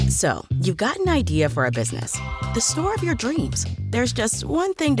So, you've got an idea for a business, the store of your dreams. There's just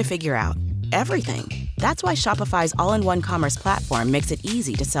one thing to figure out: everything. That's why Shopify's all-in-one commerce platform makes it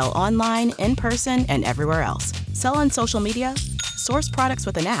easy to sell online, in person, and everywhere else. Sell on social media, source products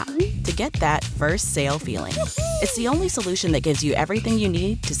with an app to get that first sale feeling. It's the only solution that gives you everything you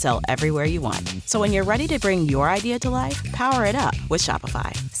need to sell everywhere you want. So when you're ready to bring your idea to life, power it up with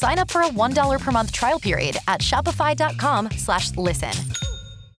Shopify. Sign up for a $1 per month trial period at shopify.com/listen.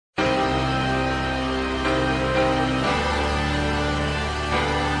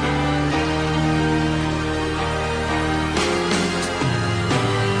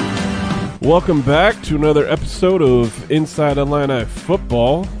 Welcome back to another episode of Inside Illini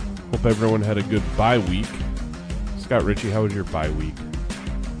Football. Hope everyone had a good bye week. Scott Ritchie, how was your bye week?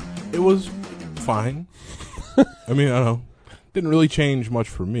 It was fine. I mean, I don't know. Didn't really change much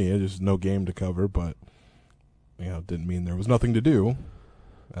for me. Just no game to cover, but didn't mean there was nothing to do.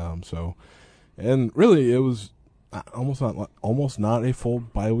 And really, it was almost not a full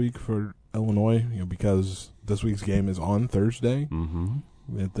bye week for Illinois, because this week's game is on Thursday. Mm-hmm.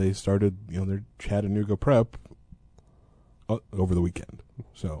 They started, their Chattanooga prep over the weekend.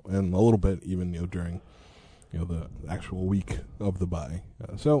 So, and a little bit even, during, the actual week of the bye.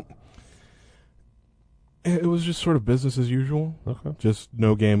 So, it was just sort of business as usual. Okay. Just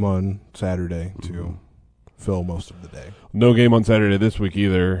no game on Saturday to fill most of the day. No game on Saturday this week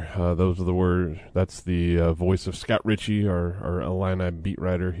either. Those are the words. That's the voice of Scott Ritchie, our Illini beat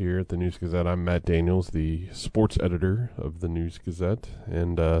writer here at the News Gazette. I'm Matt Daniels, the sports editor of the News Gazette.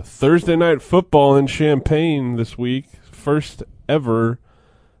 And Thursday night football in Champaign this week. First ever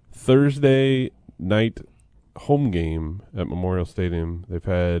Thursday night home game at Memorial Stadium. They've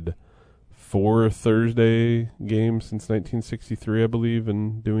had 4 Thursday games since 1963, I believe,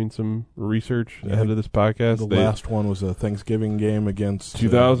 and doing some research ahead of this podcast. The last one was a Thanksgiving game against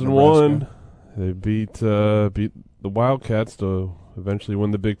 2001. Nebraska. They beat the Wildcats to eventually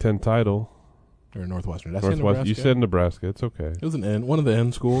win the Big Ten title. Or Northwestern. Northwestern. You said Nebraska. It's okay. It was one of the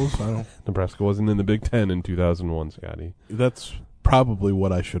N schools. I don't. Nebraska wasn't in the Big Ten in 2001, Scotty. That's probably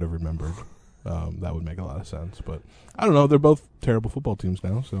what I should have remembered. That would make a lot of sense. But I don't know. They're both terrible football teams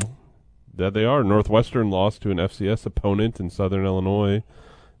now, so. That they are. Northwestern lost to an FCS opponent in Southern Illinois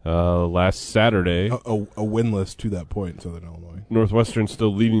last Saturday. A winless to that point in Southern Illinois. Northwestern's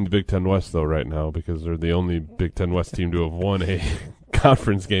still leading the Big Ten West, though, right now, because they're the only Big Ten West team to have won a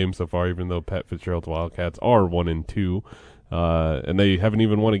conference game so far, even though Pat Fitzgerald's Wildcats are 1-2. And they haven't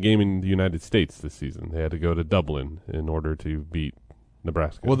even won a game in the United States this season. They had to go to Dublin in order to beat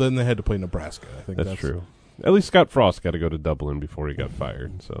Nebraska. Well, then they had to play Nebraska. I think that's true. At least Scott Frost got to go to Dublin before he got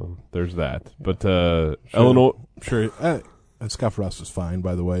fired, so there's that. But Illinois... Sure, and Scott Frost is fine,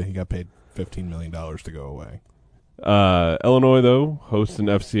 by the way. He got paid $15 million to go away. Illinois, though, hosts an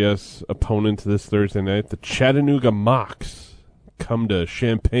FCS opponent this Thursday night. The Chattanooga Mocs come to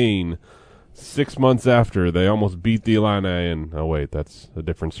Champaign 6 months after they almost beat the Illini. And oh, wait, that's a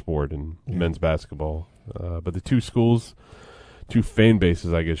different sport in men's basketball. But the two schools, two fan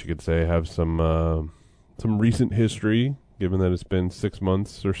bases, I guess you could say, have some recent history, given that it's been 6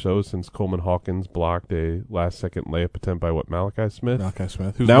 months or so since Coleman Hawkins blocked a last-second layup attempt by Malachi Smith?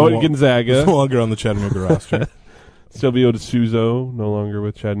 Who's now at Gonzaga. Who's no longer on the Chattanooga roster. Silvio D'Souza, no longer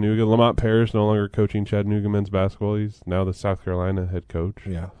with Chattanooga. Lamont Paris, no longer coaching Chattanooga men's basketball. He's now the South Carolina head coach.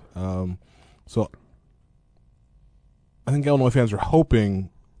 Yeah. So I think Illinois fans are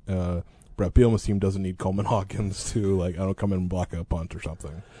hoping Brett Bielema's team doesn't need Coleman Hawkins to, come in and block a punt or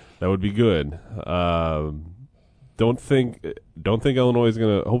something. That would be good. Don't think Illinois is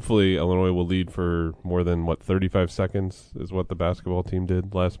going to. Hopefully, Illinois will lead for more than 35 seconds is what the basketball team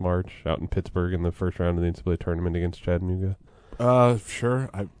did last March out in Pittsburgh in the first round of the NCAA tournament against Chattanooga. Sure.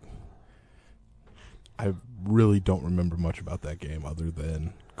 I really don't remember much about that game other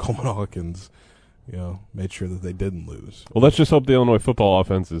than Coleman Hawkins, made sure that they didn't lose. Well, let's just hope the Illinois football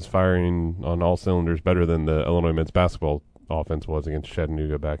offense is firing on all cylinders better than the Illinois men's basketball offense was against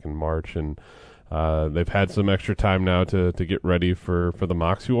Chattanooga back in March, and they've had some extra time now to get ready for the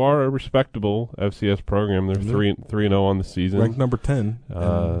Mocs, who are a respectable FCS program. They're 3-0 on the season, ranked number 10.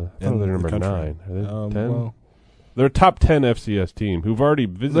 They're number 9. Are they 10? Well, they're a top 10 FCS team who've already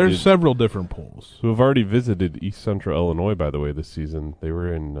visited. There's several different polls. Who have already visited East Central Illinois, by the way, this season. They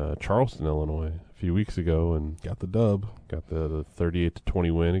were in Charleston, Illinois, a few weeks ago, and got the dub. Got the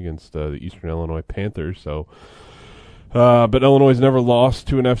 38-20 win against the Eastern Illinois Panthers. So. But Illinois never lost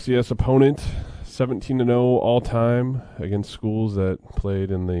to an FCS opponent. 17-0 all-time against schools that played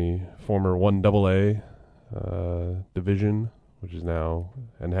in the former 1AA division, which is now,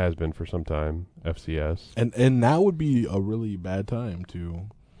 and has been for some time, FCS. And now would be a really bad time to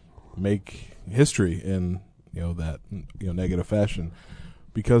make history in that negative fashion,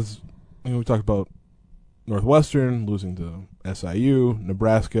 because we talked about Northwestern losing to SIU,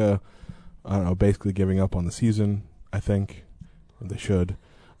 Nebraska, I don't know, basically giving up on the season. I think they should.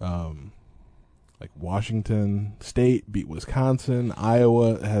 Like Washington State beat Wisconsin.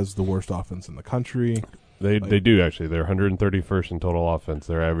 Iowa has the worst offense in the country. They do, actually. They're 131st in total offense.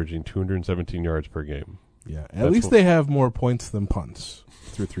 They're averaging 217 yards per game. Yeah, at least they have more points than punts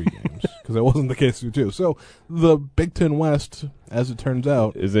through 3 games, because that wasn't the case through 2. So the Big Ten West, as it turns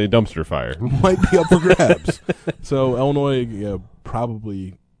out, is a dumpster fire. Might be up for grabs. So Illinois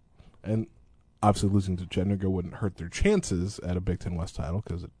probably, and obviously losing to Chattanooga wouldn't hurt their chances at a Big Ten West title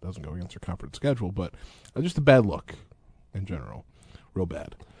because it doesn't go against their conference schedule, but just a bad look in general. Real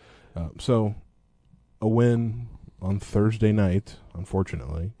bad. So a win on Thursday night,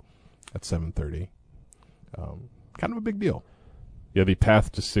 unfortunately, at 7:30. Kind of a big deal. Yeah, the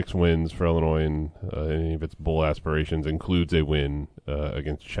path to 6 wins for Illinois in any of its bowl aspirations includes a win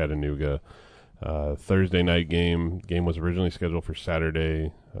against Chattanooga. Thursday night game was originally scheduled for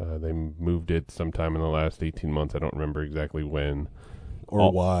Saturday. They moved it sometime in the last 18 months. I don't remember exactly when.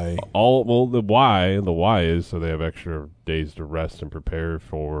 Why. The why is so they have extra days to rest and prepare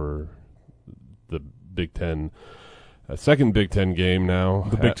for the Big Ten. Second Big Ten game now.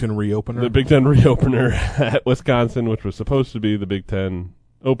 The Big Ten reopener? The Big Ten reopener at Wisconsin, which was supposed to be the Big Ten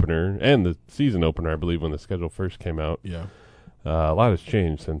opener and the season opener, I believe, when the schedule first came out. Yeah. A lot has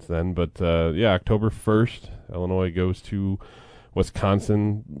changed since then. But, October 1st, Illinois goes to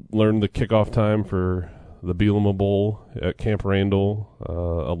Wisconsin, learned the kickoff time for the Bielema Bowl at Camp Randall,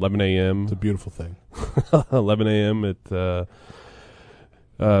 11 a.m. It's a beautiful thing. 11 a.m. at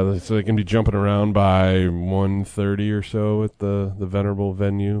so they can be jumping around by 1:30 or so at the venerable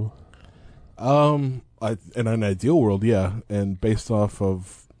venue. In an ideal world, yeah, and based off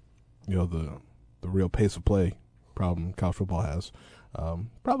of the real pace of play problem college football has,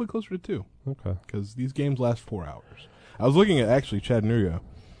 probably closer to 2. Okay, because these games last 4 hours. I was looking at actually Chattanooga,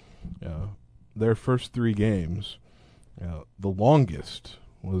 their first 3 games. The longest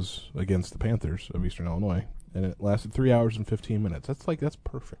was against the Panthers of Eastern Illinois, and it lasted 3 hours and 15 minutes. That's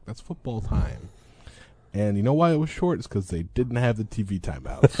perfect. That's football time. And you know why it was short? It's because they didn't have the TV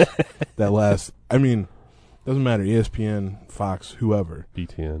timeouts. Doesn't matter, ESPN, Fox, whoever.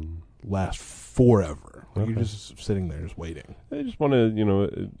 BTN. Last forever. Okay. You're just sitting there just waiting. They just want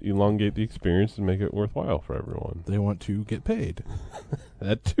to, elongate the experience and make it worthwhile for everyone. They want to get paid.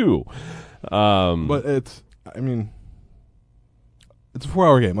 That too. But it's a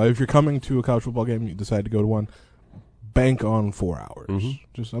 4-hour game. Like if you're coming to a college football game, you decide to go to one, bank on 4 hours.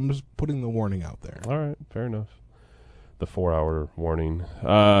 Mm-hmm. I'm just putting the warning out there. All right, fair enough. The 4-hour warning.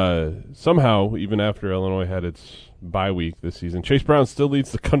 Somehow, even after Illinois had its bye week this season, Chase Brown still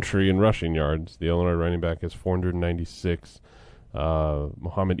leads the country in rushing yards. The Illinois running back has 496.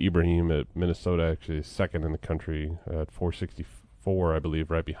 Mohamed Ibrahim at Minnesota actually is second in the country at 464, I believe,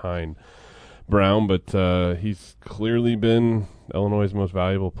 right behind Brown. But he's clearly been Illinois' most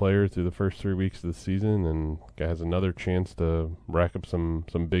valuable player through the first 3 weeks of the season, and has another chance to rack up some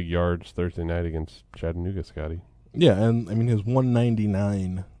big yards Thursday night against Chattanooga, Scotty. Yeah, and his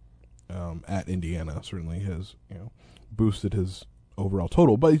 199 at Indiana certainly has boosted his overall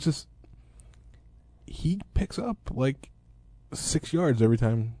total. But he picks up like 6 yards every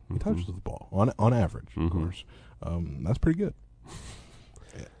time he touches the ball on average, of course. That's pretty good.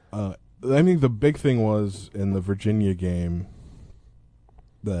 I think the big thing was in the Virginia game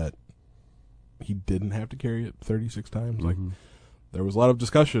that he didn't have to carry it 36 times. Like, there was a lot of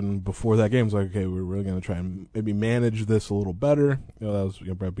discussion before that game. It was like, okay, we're really going to try and maybe manage this a little better. That was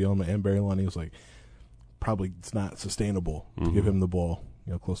Brett Bielema and Barry Lunny. Was like, probably it's not sustainable to give him the ball,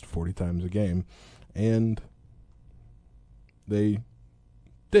 close to 40 times a game, and they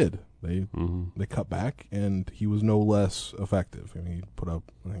did. They cut back, and he was no less effective. He put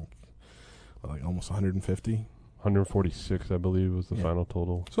up, I think, like almost 150. 146, I believe, was the final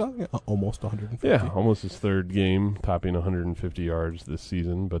total. So almost 150. Yeah, almost his third game, topping 150 yards this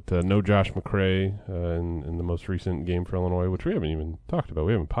season. But no Josh McCray in the most recent game for Illinois, which we haven't even talked about.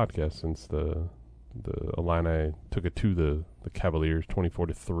 We haven't podcast since the Illini took it to the Cavaliers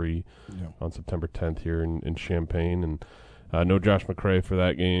 24-3 on September 10th here in Champaign. And no Josh McCray for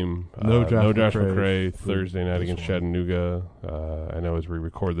that game. No Josh McCray Thursday night against Chattanooga. I know as we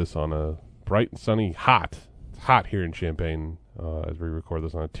record this on a bright and sunny, hot here in Champaign as we record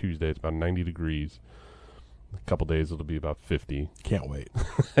this on a Tuesday. It's about 90 degrees. A couple days it'll be about 50. Can't wait.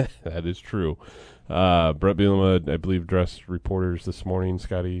 That is true. Brett Bielema, I believe, addressed reporters this morning,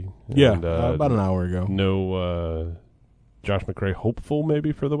 Scotty. Yeah, and, about an hour ago. Josh McRae hopeful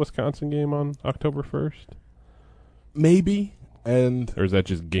maybe for the Wisconsin game on October 1st? Maybe. And or is that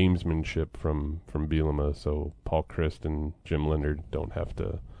just gamesmanship from Bielema, so Paul Christ and Jim Leonard don't have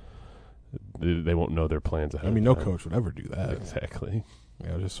to – they won't know their plans ahead of time. no coach would ever do that. Exactly.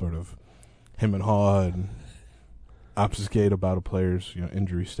 Just sort of him and Haw and obfuscate about a player's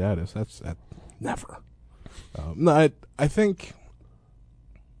injury status. That's never. No, I think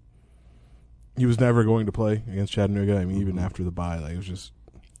he was never going to play against Chattanooga. I mean, even after the bye, it was just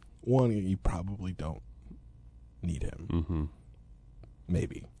one. You probably don't need him. Mm-hmm.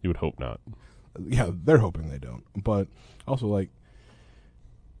 Maybe you would hope not. Yeah, they're hoping they don't. But also,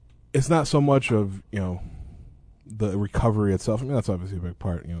 it's not so much of the recovery itself. I mean, that's obviously a big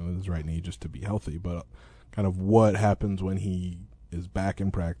part. His right knee just to be healthy, but kind of what happens when he is back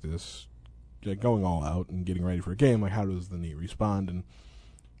in practice, going all out and getting ready for a game. How does the knee respond? And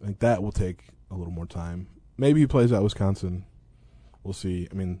I think that will take a little more time. Maybe he plays at Wisconsin. We'll see.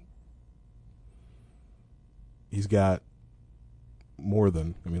 I mean, he's got more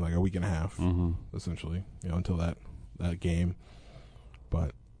than a week and a half, essentially, until that game.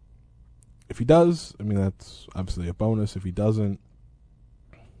 But if he does, I mean, that's obviously a bonus. If he doesn't,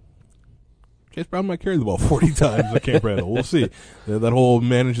 Chase Brown might carry the ball 40 times at Camp Randall. We'll see. That whole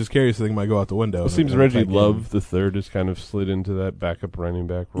manages carries thing might go out the window. It seems Reggie Love the third has kind of slid into that backup running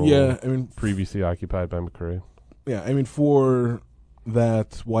back role. Yeah, I mean, previously occupied by McRae. Yeah, I mean, for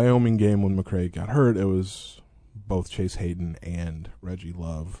that Wyoming game when McRae got hurt, it was both Chase Hayden and Reggie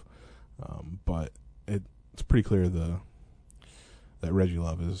Love. But it's pretty clear that Reggie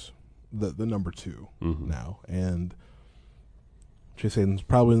Love is the number 2 now, and Chase Hayden's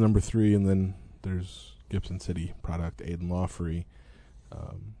probably the number 3, and then there's Gibson City product Aiden Lawfrey.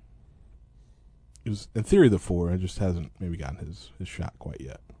 He was in theory the 4, and just hasn't maybe gotten his shot quite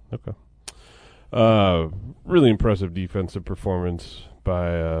yet. Okay. Really impressive defensive performance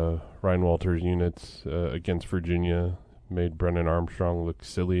by Ryan Walters' units against Virginia. Made Brennan Armstrong look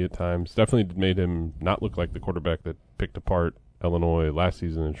silly at times. Definitely made him not look like the quarterback that picked apart Illinois last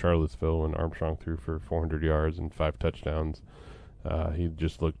season in Charlottesville when Armstrong threw for 400 yards and 5 touchdowns. He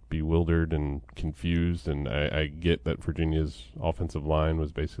just looked bewildered and confused, and I get that Virginia's offensive line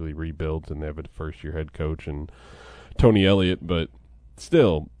was basically rebuilt and they have a first-year head coach and Tony Elliott, but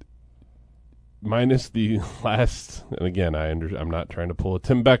still, minus the last, and again, I'm not trying to pull a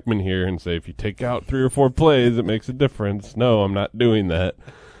Tim Beckman here and say if you take out 3 or 4 plays, it makes a difference. No, I'm not doing that.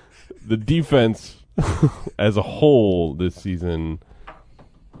 The defense as a whole this season,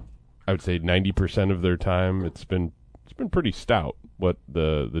 I would say 90% of their time, it's been pretty stout what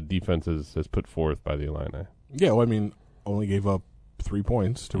the defense has put forth by the Illini. Yeah, well, I mean, only gave up 3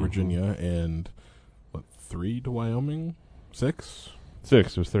 points to Virginia and 3 to Wyoming? 6?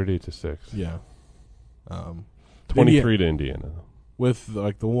 6. It was 38-6. Yeah. 23 to Indiana. With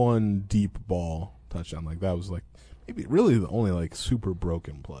the one deep ball touchdown, that was maybe really the only super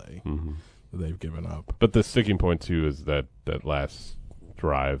broken play that they've given up. But the sticking point too is that last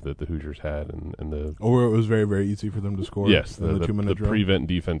drive that the Hoosiers had and the it was very, very easy for them to score. Yes, the 2-minute drill. Prevent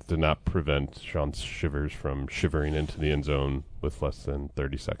defense did not prevent Sean Shivers from shivering into the end zone with less than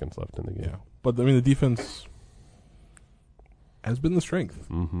 30 seconds left in the game. Yeah, but I mean the defense has been the strength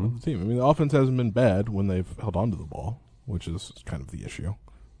of the team. I mean the offense hasn't been bad when they've held on to the ball, which is kind of the issue.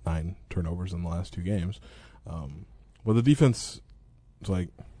 9 turnovers in the last 2 games. But the defense is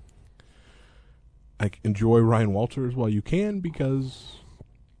enjoy Ryan Walters while you can, because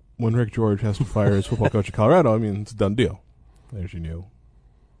when Rick George has to fire his football coach at Colorado, I mean, it's a done deal. There's your new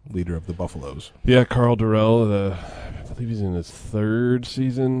leader of the Buffaloes. Yeah, Carl Durrell, I believe he's in his 3rd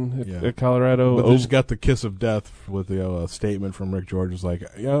season at Colorado. But they just got the kiss of death with a statement from Rick George. It's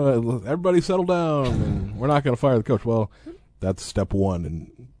everybody settle down, and we're not going to fire the coach. Well, that's step 1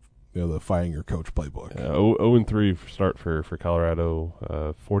 in the firing your coach playbook. 0-3 start for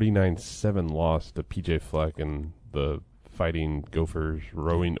Colorado. 49-7 loss to PJ Fleck and the Fighting Gophers,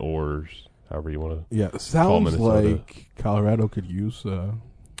 Rowing Oars, however you want to. Yeah, sounds like Colorado could use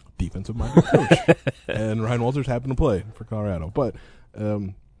defensive-minded coach, and Ryan Walters happened to play for Colorado. But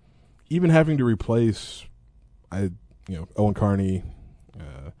even having to replace, Owen Carney,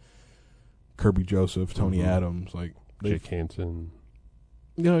 Kirby Joseph, Tony Adams, Jake Hansen.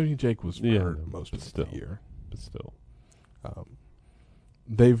 Jake was hurt most of the year. But still.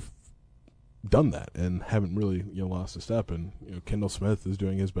 They've done that and haven't really lost a step. And Kendall Smith is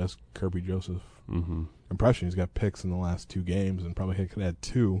doing his best Kirby Joseph impression. He's got picks in the last 2 games and probably could add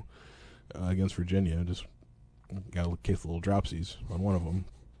 2 against Virginia. Just got a case of little dropsies on one of them.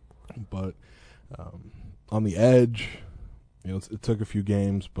 But on the edge, it took a few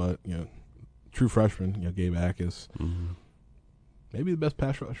games, but true freshman, Gabe Akis. maybe the best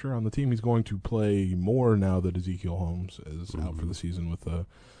pass rusher on the team. He's going to play more now that Ezekiel Holmes is out for the season with a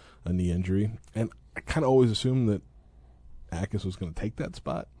knee injury. And I kind of always assumed that Akis was going to take that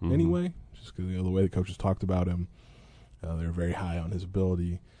spot anyway, just because the way the coaches talked about him. They were very high on his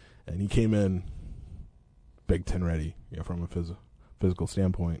ability. And he came in Big Ten ready, from a physical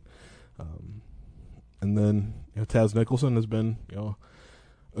standpoint. And then Taz Nicholson has been,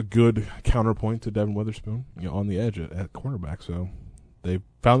 a good counterpoint to Devin Witherspoon, on the edge at cornerback. So they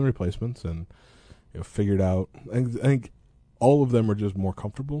found the replacements and figured out. I think all of them are just more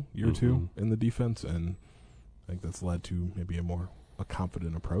comfortable year two in the defense, and I think that's led to maybe a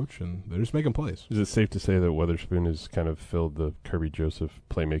confident approach, and they're just making plays. Is it safe to say that Witherspoon has kind of filled the Kirby Joseph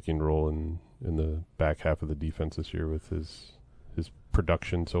playmaking role in the back half of the defense this year with his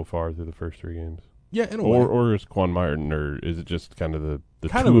production so far through the first 3 games? Yeah, in a way. Or is Quan Martin, or is it just kind of the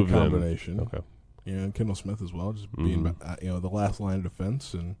kind two of of a them? combination? Okay. And Kendall Smith as well, just being the last line of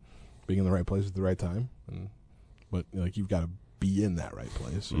defense and being in the right place at the right time. But you've got to be in that right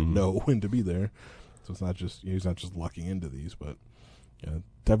place and know when to be there. So it's not just he's not just lucking into these. But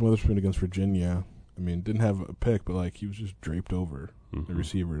Devin Witherspoon against Virginia, didn't have a pick, but he was just draped over the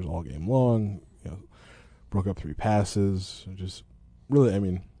receivers all game long. Broke up 3 passes. Just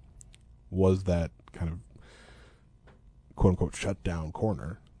really, was that kind of quote unquote shut down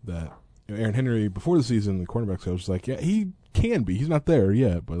corner that Aaron Henry before the season, the cornerback coach was like, yeah, he can be. He's not there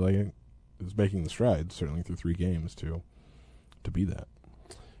yet, but is making the strides certainly through 3 games to be that.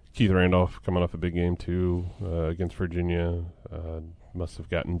 Keith Randolph coming off a big game too against Virginia. Must have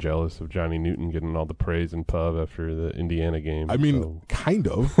gotten jealous of Johnny Newton getting all the praise and pub after the Indiana game. Kind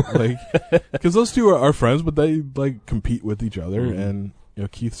of because those two are friends, but they compete with each other. And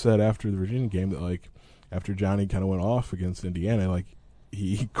Keith said after the Virginia game that after Johnny kind of went off against Indiana,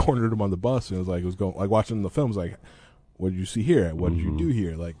 he cornered him on the bus and it was going watching the films what did you see here? What did you do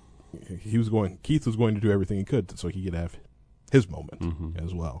here? Keith was going to do everything he could so he could have his moment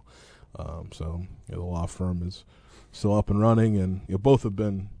as well. So the law firm is still up and running, and both have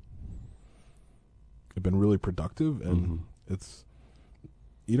been really productive, and it's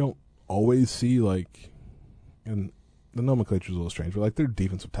you don't always see and the nomenclature is a little strange, but they're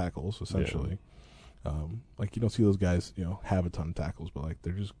defensive tackles essentially. You don't see those guys have a ton of tackles, but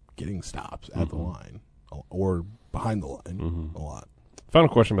they're just getting stops at the line or behind the line a lot. Final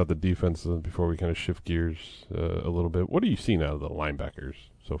question about the defense before we kind of shift gears a little bit. What are you seeing out of the linebackers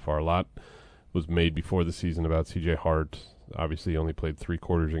so far? A lot was made before the season about C.J. Hart. Obviously, he only played 3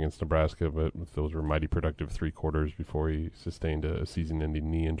 quarters against Nebraska, but those were mighty productive 3 quarters before he sustained a season-ending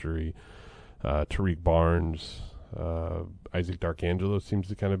knee injury. Tariq Barnes, Isaac Darkangelo seems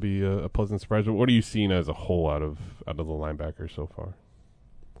to kind of be a pleasant surprise. But what are you seeing as a whole out of the linebackers so far?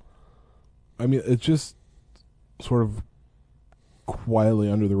 It's just sort of quietly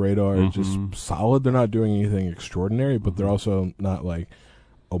under the radar, just solid. They're not doing anything extraordinary, but they're also not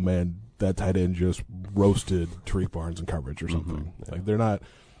oh man, that tight end just roasted Tariq Barnes in coverage or something. They're not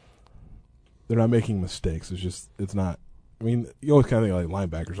making mistakes. It's not. You always kind of think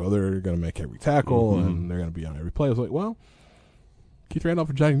linebackers. They're going to make every tackle and they're going to be on every play. I was well, Keith Randolph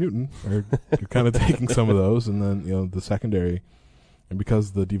and Johnny Newton are kind of taking some of those, and then the secondary, and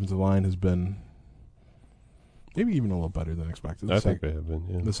because the defensive line has been maybe even a little better than expected. I think they have been.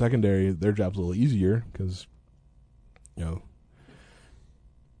 Yeah. The secondary, their job's a little easier because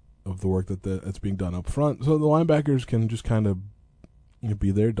of the work that's being done up front. So the linebackers can just kind of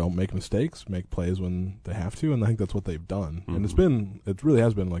be there, don't make mistakes, make plays when they have to, and I think that's what they've done. And it really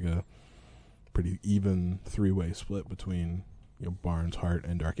has been a pretty even 3-way split between Barnes, Hart,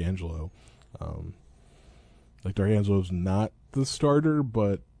 and Darkangelo. Darkangelo's not the starter,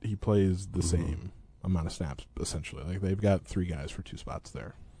 but he plays the same amount of snaps essentially. They've got 3 guys for 2 spots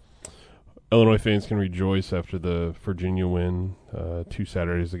there. Illinois fans can rejoice after the Virginia win 2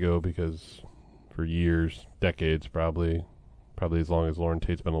 Saturdays ago because for years, decades probably as long as Lauren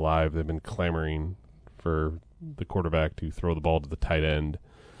Tate's been alive, they've been clamoring for the quarterback to throw the ball to the tight end.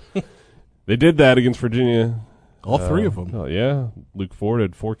 They did that against Virginia. All 3 of them. Yeah. Luke Ford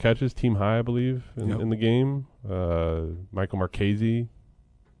had 4 catches, team high, I believe, in the game. Michael Marchese,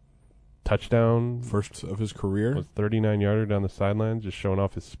 touchdown. First of his career. Was 39-yarder down the sideline, just showing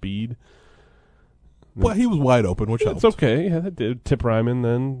off his speed. Well, he was wide open, which helped. It's okay. Yeah, that did. Tip Ryman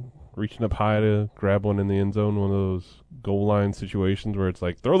then reaching up high to grab one in the end zone, one of those goal line situations where it's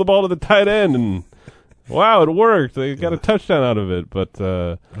throw the ball to the tight end, and wow, it worked. They got a touchdown out of it. But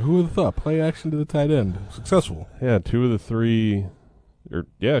who would have thought? Play action to the tight end. Successful. Yeah, 2 of the 3,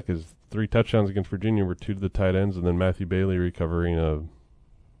 because 3 touchdowns against Virginia were 2 to the tight ends, and then Matthew Bailey recovering a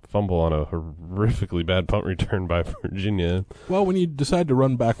fumble on a horrifically bad punt return by Virginia. Well, when you decide to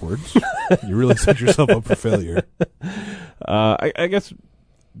run backwards, you really set yourself up for failure. I guess,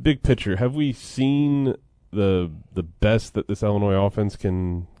 big picture, have we seen the best that this Illinois offense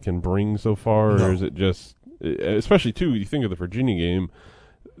can bring so far, No. or is it just, especially too, you think of the Virginia game,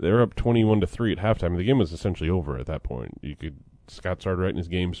 they're up 21-3 at halftime. The game was essentially over at that point. Scott started writing his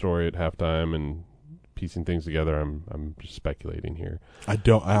game story at halftime and piecing things together. I'm just speculating here. I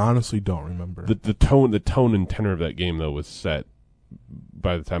honestly don't remember. The tone and tenor of that game though was set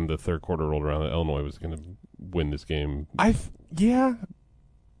by the time the third quarter rolled around that Illinois was going to win this game. Yeah,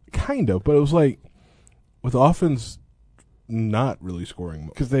 kind of, but it was like with offense not really scoring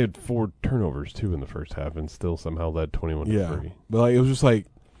Because they had 4 turnovers too in the first half and still somehow led 21-3. Yeah, but like it was just like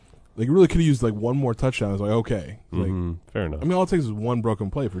they really could have used like one more touchdown. It's like okay, like fair enough. I mean, all it takes is one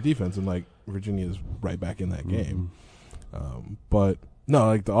broken play for defense, and like Virginia is right back in that game. But no,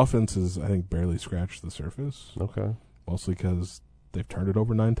 like the offense is, I think, barely scratched the surface. Okay. Mostly because they've turned it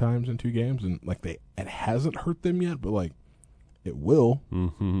over 9 times in 2 games, and like it hasn't hurt them yet, but like it will.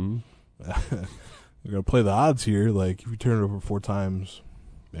 We're gonna play the odds here. Like if you turn it over 4 times,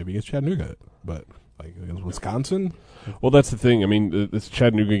 maybe against Chattanooga, but like against Wisconsin. Well, that's the thing. I mean, this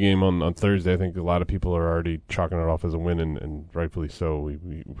Chattanooga game on Thursday, I think a lot of people are already chalking it off as a win, and rightfully so.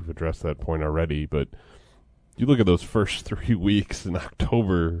 We've addressed that point already. But you look at those first 3 weeks in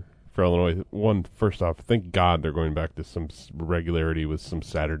October for Illinois. First off, thank God they're going back to some regularity with some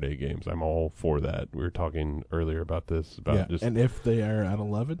Saturday games. I'm all for that. We were talking earlier about this. And if they are at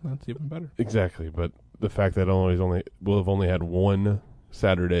 11, that's even better. Exactly. But the fact that Illinois will have only had one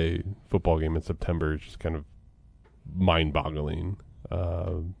Saturday football game in September is just kind of mind-boggling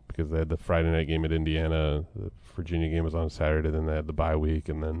because they had the Friday night game at Indiana, the Virginia game was on Saturday, then they had the bye week,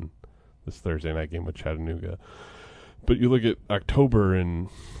 and then this Thursday night game with Chattanooga. But you look at October and,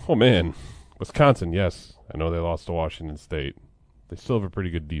 oh man, Wisconsin, yes, I know they lost to Washington State. They still have a pretty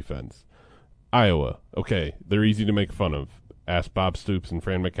good defense. Iowa, okay, they're easy to make fun of. Ask Bob Stoops and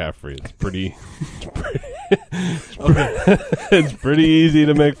Fran McCaffrey. It's pretty easy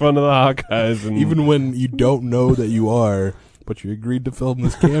to make fun of the Hawkeyes. And even when you don't know that you are, but you agreed to film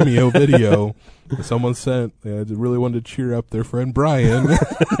this cameo video that someone sent. They really wanted to cheer up their friend Brian.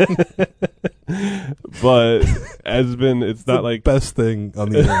 But it's not like best thing on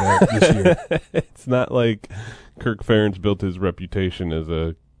the internet this year. It's not like Kirk Ferentz built his reputation as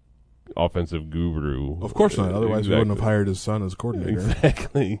a offensive guru. Of course not. Otherwise, he wouldn't have hired his son as coordinator.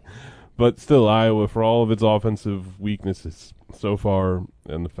 Exactly. But still, Iowa, for all of its offensive weaknesses so far,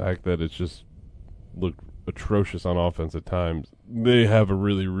 and the fact that it's just looked atrocious on offense at times, they have a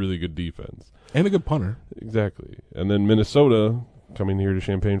really, really good defense. And a good punter. Exactly. And then Minnesota, coming here to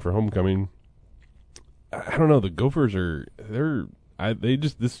Champaign for homecoming, I don't know, the Gophers this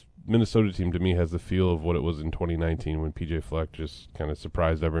Minnesota team to me has the feel of what it was in 2019 when PJ Fleck just kind of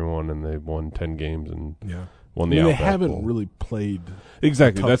surprised everyone and they won 10 games and won the Outback They haven't Bowl. really played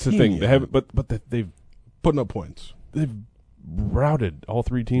Exactly, that's the thing. Yet. They haven't, but they've putting up points. They've routed all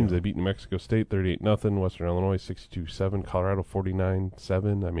 3 teams. They beat New Mexico State 38-0, Western Illinois 62-7, Colorado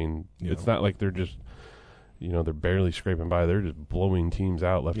 49-7. I mean, it's not like they're just they're barely scraping by. They're just blowing teams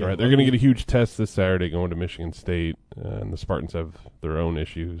out left and right. They're going to get a huge test this Saturday going to Michigan State, and the Spartans have their own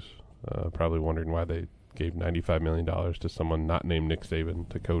issues. Probably wondering why they gave $95 million to someone not named Nick Saban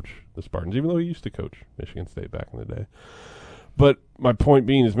to coach the Spartans, even though he used to coach Michigan State back in the day. But my point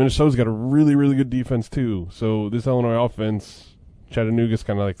being is Minnesota's got a really, really good defense too. So this Illinois offense, Chattanooga's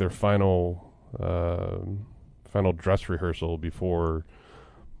kind of like their final dress rehearsal before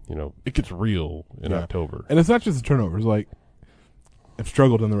it gets real in October. And it's not just the turnovers. Like, they've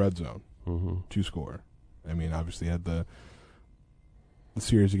struggled in the red zone to score. I mean, obviously had the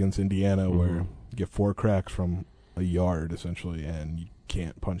series against Indiana where you get 4 cracks from a yard, essentially, and you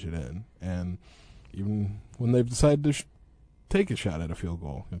can't punch it in. And even when they've decided to take a shot at a field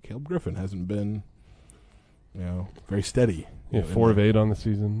goal, Caleb Griffin hasn't been, very steady. 4 of 8 on the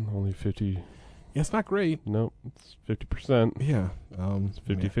season, only 50. Yeah, it's not great. No, it's 50%. Yeah. It's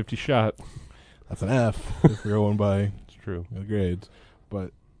 50-50 shot. That's an F if you're going by it's true. The grades.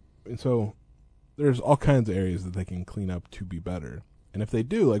 And so there's all kinds of areas that they can clean up to be better. And if they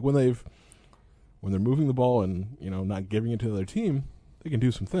do, like when they're moving the ball and, not giving it to the other team, they can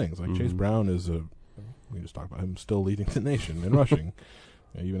do some things. Like Chase Brown is we just talked about him still leading the nation in rushing,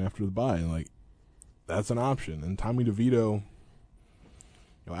 even after the bye. And that's an option. And Tommy DeVito,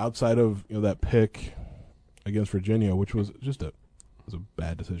 outside of that pick against Virginia, which was just a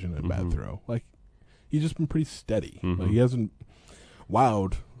bad decision and a bad throw. Like he's just been pretty steady. Like he hasn't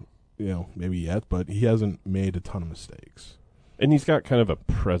wowed, maybe yet, but he hasn't made a ton of mistakes. And he's got kind of a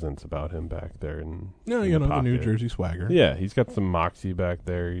presence about him back there. The New Jersey swagger. Yeah, he's got some moxie back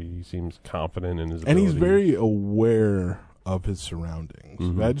there. He seems confident in his abilities. And he's very aware of his surroundings.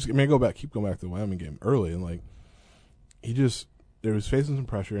 Mm-hmm. Keep going back to the Wyoming game early, and there was facing some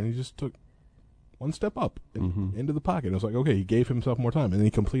pressure, and he just took one step up into the pocket. It was like, okay, he gave himself more time, and then he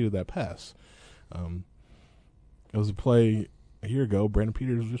completed that pass. It was a play a year ago. Brandon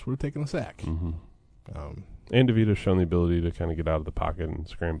Peters just would have taken a sack. Mm-hmm. And DeVito's shown the ability to kind of get out of the pocket and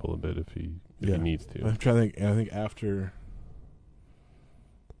scramble a bit if he needs to. I'm trying to think. I think after,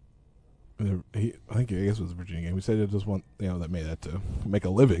 I guess it was the Virginia game. We said it just want that made that to make a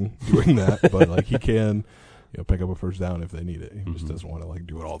living doing that, but he can pick up a first down if they need it. He just doesn't want to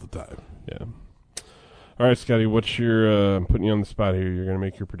do it all the time. Yeah. All right, Scotty, what's your I'm putting you on the spot here. You're going to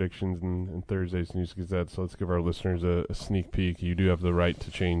make your predictions in Thursday's News Gazette, so let's give our listeners a sneak peek. You do have the right to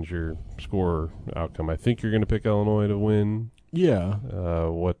change your score outcome. I think you're going to pick Illinois to win. Yeah.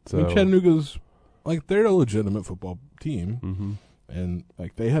 Chattanooga's, they're a legitimate football team, and,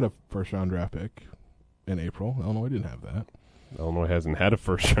 they had a first-round draft pick in April. Illinois didn't have that. Illinois hasn't had a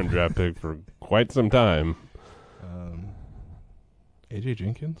first-round draft pick for quite some time. A.J.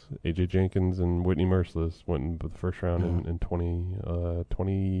 Jenkins and Whitney Merciless went in the first round in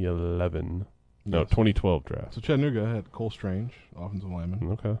 2011. No, 2012 draft. So Chattanooga had Cole Strange, offensive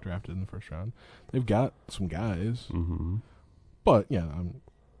lineman, okay, drafted in the first round. They've got some guys, but I'm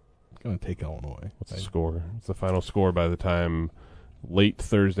going to take Illinois. What's the score? It's the final score by the time late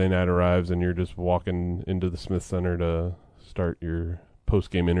Thursday night arrives and you're just walking into the Smith Center to start your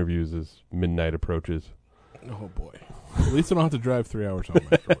post-game interviews as midnight approaches. Oh, boy. At least I don't have to drive 3 hours home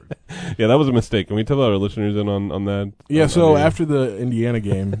afterward. Yeah, that was a mistake. Can we tell our listeners in on that? Yeah, after the Indiana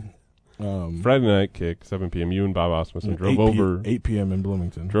game, Friday night kick, 7 p.m., you and Bob Osmussen drove over. 8 p.m. in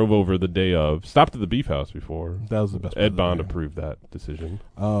Bloomington. Drove over the day of. Stopped at the Beef House before. That was the best. Ed Bond approved that decision.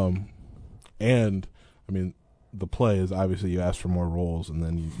 And, the play is obviously you ask for more rolls and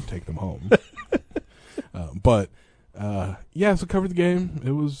then you take them home. So covered the game.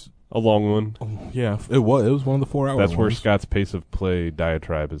 It was a long one. Yeah, it was. It was one of the 4 hours. That's where Scott's pace of play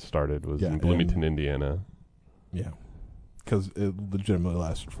diatribe has started, was in Bloomington, Indiana. Yeah, because it legitimately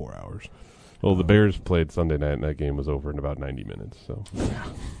lasted 4 hours. Well, the Bears played Sunday night, and that game was over in about 90 minutes. So,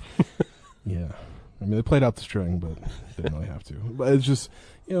 yeah. They played out the string, but didn't really have to. But it's just,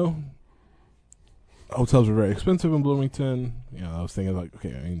 hotels were very expensive in Bloomington. I was thinking okay,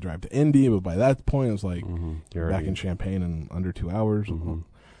 I can drive to Indy, but by that point, it was back in Champaign in under 2 hours.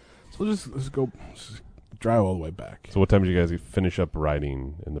 So let's drive all the way back. So what time did you guys finish up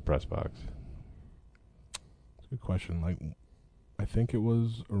riding in the press box? That's a good question. I think it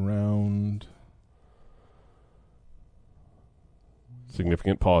was around.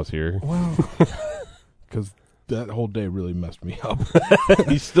 Significant pause here. Well, because that whole day really messed me up.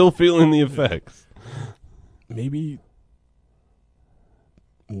 He's still feeling the effects. Maybe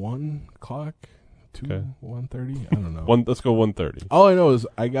 1 o'clock, 1:30. I don't know. Let's go 1:30. All I know is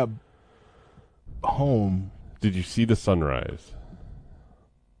I got home. Did you see the sunrise?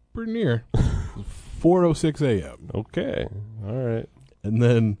 Pretty near. 4:06 a.m. Okay, all right. And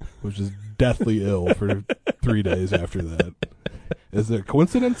then was just deathly ill for 3 days after that. Is it a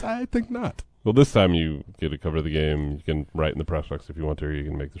coincidence? I think not. Well, this time you get to cover the game. You can write in the press box if you want to, or you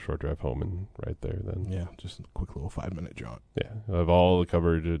can make the short drive home and right there then. Yeah, just a quick little 5-minute jaunt. Yeah, I have all the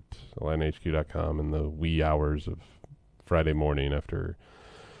coverage at IlliniHQ.com in the wee hours of Friday morning after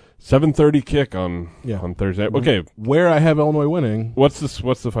 7:30 kick on Thursday. Okay, where I have Illinois winning. What's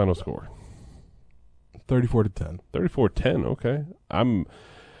the final score? 34-10. 34-10. Okay,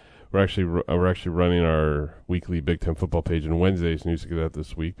 We're actually running our weekly Big Ten football page in Wednesday's News Gazette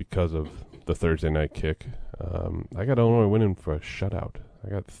this week because of the Thursday night kick. I got Illinois winning for a shutout. I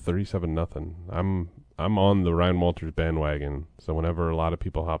got 37-0. I'm on the Ryan Walters bandwagon. So whenever a lot of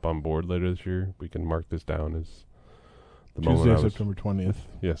people hop on board later this year, we can mark this down as the Tuesday, September 20th.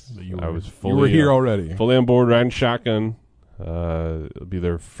 Yes, you were here already. Fully on board, riding shotgun. It'll be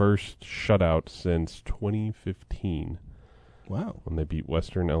their first shutout since 2015. Wow. When they beat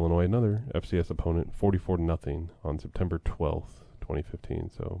Western Illinois, another FCS opponent, 44-0 on September 12th,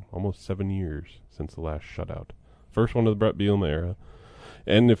 2015. So almost 7 years since the last shutout. First one of the Brett Bielema era.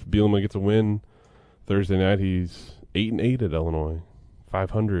 And if Bielema gets a win Thursday night, he's 8-8 at Illinois,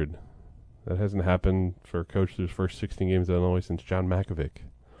 500. That hasn't happened for a coach whose first 16 games at Illinois since John Makovic.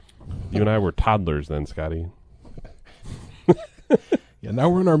 You and I were toddlers then, Scotty. Yeah, now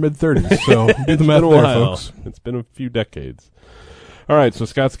we're in our mid-30s, so do the math there, folks. It's been a few decades. All right, so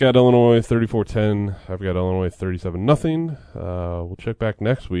Scott's got Illinois 34-10. I've got Illinois 37-0. We'll check back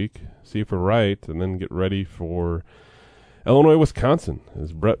next week, see if we're right, and then get ready for Illinois, Wisconsin,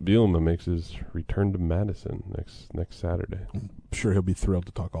 as Brett Bielema makes his return to Madison next Saturday. I'm sure he'll be thrilled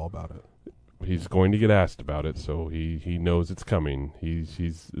to talk all about it. He's going to get asked about it, so he knows it's coming.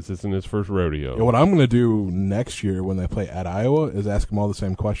 This isn't his first rodeo. Yeah, what I'm going to do next year when they play at Iowa is ask him all the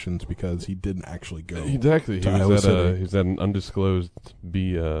same questions because he didn't actually go. Exactly. He was at an undisclosed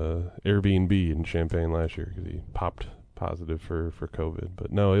Airbnb in Champaign last year because he popped positive for COVID.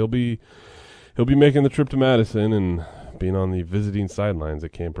 But no, he'll be making the trip to Madison and being on the visiting sidelines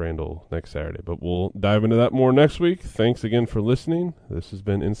at Camp Randall next Saturday. But we'll dive into that more next week. Thanks again for listening. This has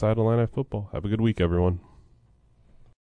been Inside Illini Football. Have a good week, everyone.